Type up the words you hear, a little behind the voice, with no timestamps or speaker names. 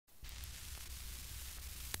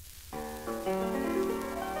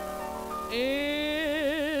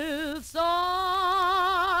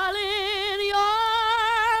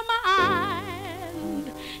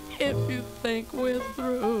think we're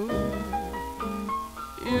through.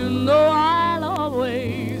 You know I'll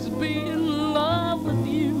always be in love with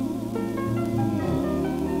you.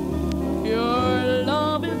 Your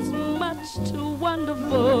love is much too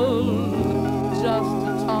wonderful just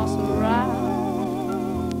to toss around.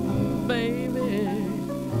 Baby,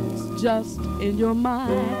 it's just in your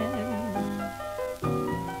mind.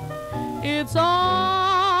 It's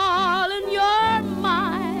all in your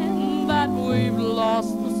mind that we've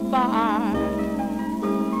lost the spark.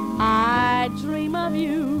 I dream of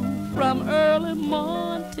you from early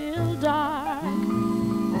morn till dark.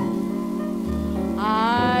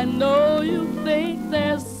 I know you think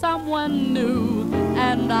there's someone new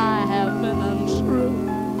and I have been untrue,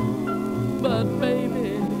 but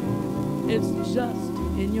baby, it's just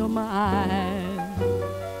in your mind.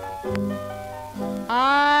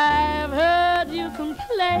 I've heard you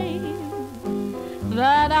complain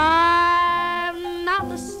that I'm not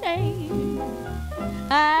the same,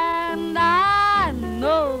 and I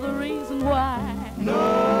know the reason why.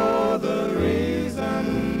 Know the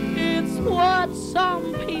reason. It's what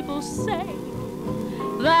some people say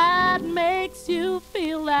that makes you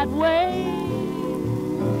feel that way.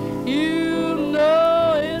 You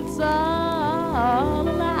know it's all a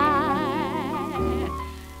lie,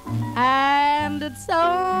 and it's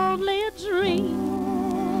only a dream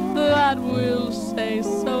that will stay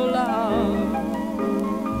so long.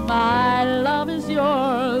 My love is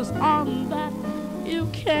yours, on that you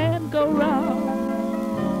can't go wrong.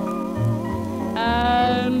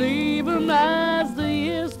 And even as the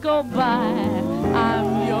years go by,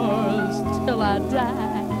 I'm yours till I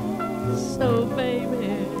die. So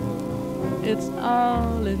baby, it's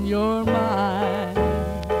all in your mind.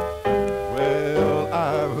 Well,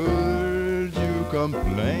 I've heard you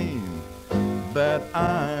complain that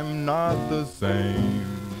I'm not the same,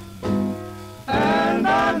 and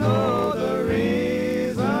I know the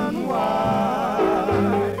reason why.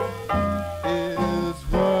 It's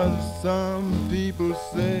what some people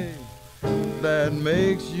say that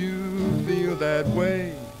makes you feel that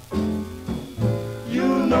way. You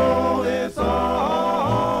know it's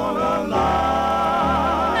all a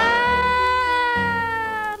lie,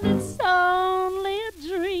 And it's only a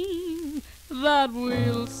dream that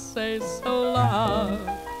we'll say so loud.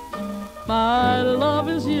 My love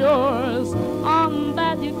is yours, on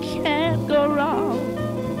that you can't go wrong.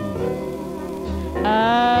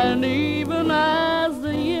 And even as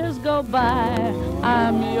the years go by,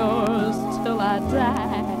 I'm yours till I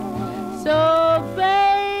die. So